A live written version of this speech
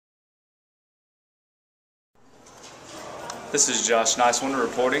This is Josh Neiswander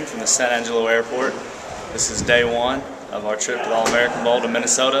reporting from the San Angelo Airport. This is day one of our trip to the All-American Bowl to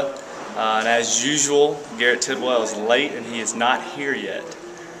Minnesota. And as usual, Garrett Tidwell is late and he is not here yet.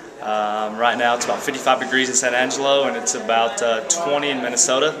 Right now it's about 55 degrees in San Angelo and it's about 20 in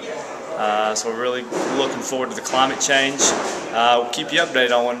Minnesota. So we're really looking forward to the climate change. We'll keep you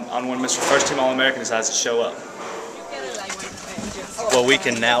updated on when Mr. First Team All-American decides to show up. Well, we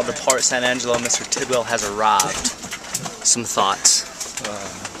can now depart San Angelo. Mr. Tidwell has arrived. Some thoughts?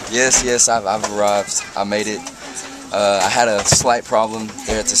 Yes, I've arrived. I made it. I had a slight problem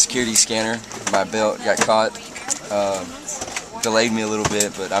there at the security scanner. My belt got caught. Delayed me a little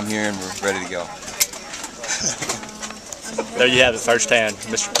bit, but I'm here and we're ready to go. There you have it firsthand,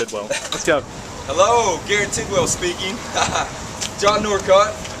 Mr. Tidwell. Let's go. Hello, Garrett Tidwell speaking. John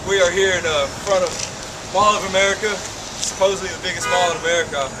Norcott. We are here in front of Mall of America, supposedly the biggest mall in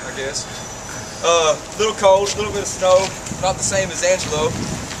America, I guess. A little cold, a little bit of snow, not the same as Angelo, as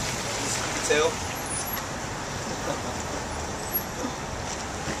you can tell.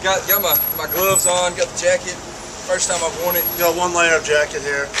 Got my gloves on, got the jacket. First time I've worn it. Got one layer of jacket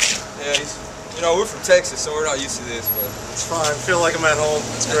here. Yeah, you know, we're from Texas, so we're not used to this, but it's fine. I feel like I'm at home.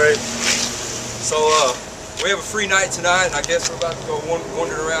 It's great. So we have a free night tonight, and I guess we're about to go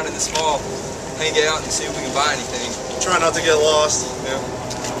wandering around in this mall, hang out, and see if we can buy anything. Try not to get lost. Yeah.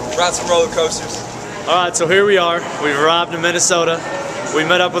 Ride some roller coasters. Alright, so here we are. We've arrived in Minnesota. We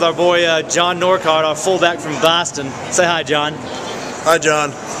met up with our boy John Norcott, our fullback from Boston. Say hi, John. Hi,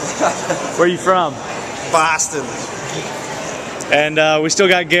 John. Where are you from? Boston. And we still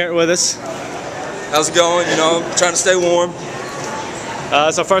got Garrett with us. How's it going? You know, trying to stay warm.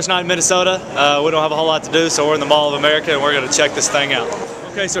 It's our first night in Minnesota. We don't have a whole lot to do, so we're in the Mall of America and we're going to check this thing out.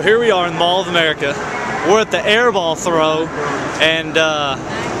 Okay, so here we are in the Mall of America. We're at the airball throw, and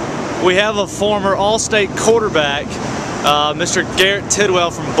we have a former All-State quarterback, Mr. Garrett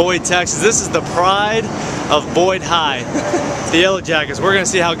Tidwell from Boyd, Texas. This is the pride of Boyd High, the Yellow Jackets. We're going to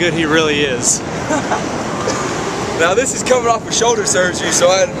see how good he really is. Now this is coming off of shoulder surgery, so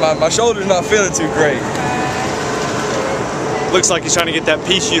my shoulder's not feeling too great. Looks like he's trying to get that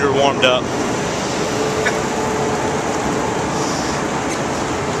pea shooter warmed up.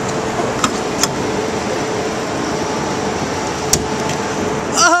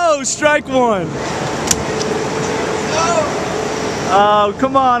 Oh, strike one. Oh,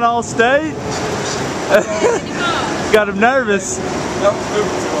 come on, All-State. Got him nervous.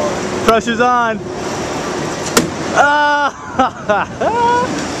 Pressure's on.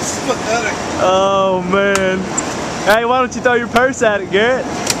 Oh man. Hey, why don't you throw your purse at it, Garrett?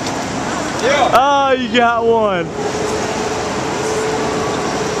 Yeah. Oh, you got one.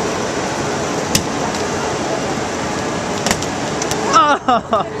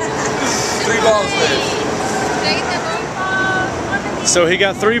 Three balls there. So he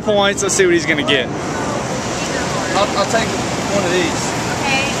got 3 points. Let's see what he's gonna get. I'll take one of these.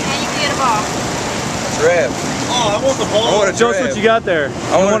 Okay, and you can get a ball. Giraffe. Oh, I want the ball. I want a Show us giraffe. what you got there.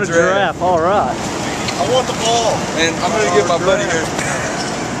 I want a giraffe. All right. I want the ball. And I'm going to give my buddy here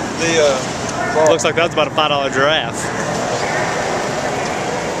the ball. Looks like that's about a $5 giraffe.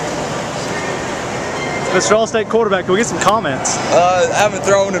 Mr. All-State quarterback, can we get some comments? I haven't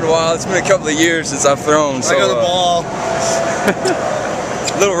thrown in a while. It's been a couple of years since I've thrown. So, I got the ball.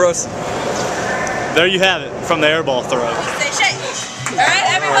 Little rusty. There you have it from the airball throw. Say shake. All right,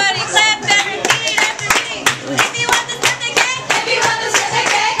 everybody, clap after me, after me. If you want this birthday cake, if you want this birthday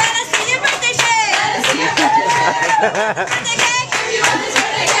cake, let us see your birthday shake. Let us see your birthday cake. If you want this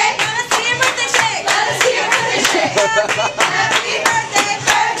birthday cake, let us see your birthday shake. Let us see your birthday shake. Happy birthday,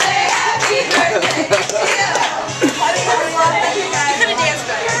 birthday, happy birthday to you. You could have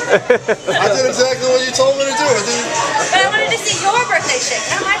danced better. I did exactly what you told me to do. But I wanted to see your birthday shake,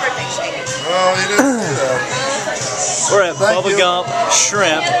 not my birthday shake. Oh, you didn't do that. We're at Bubba Gump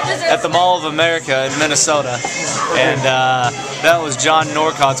Shrimp at the Mall of America in Minnesota, and that was John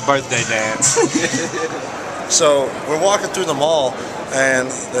Norcott's birthday dance. So we're walking through the mall,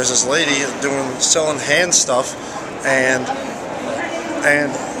 and there's this lady selling hand stuff, and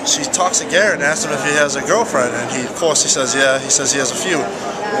she talks to Garrett and asks him if he has a girlfriend, and of course he says yeah. He says he has a few.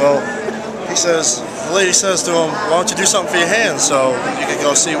 Well, the lady says to him, "Why don't you do something for your hands so you can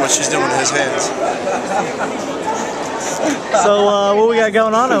go see what she's doing to his hands?" So what we got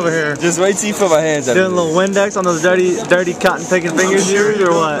going on over here? Just wait till you put my hands on Doing a little Windex on those dirty cotton picking fingers of yours,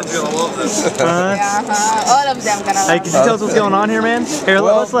 or what? All of them gonna Hey, can you tell us what's going on here, man? Here,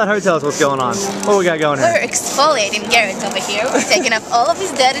 let's let her tell us what's going on. What we got going here? We're exfoliating Garrett over here. We're taking off all of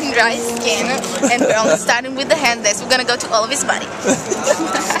his dead and dry skin, and we're only starting with the hand. We're gonna go to all of his body.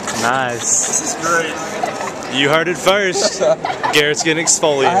 Nice. This is great. You heard it first. Garrett's getting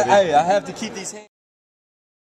exfoliated. Hey, I have to keep these hands.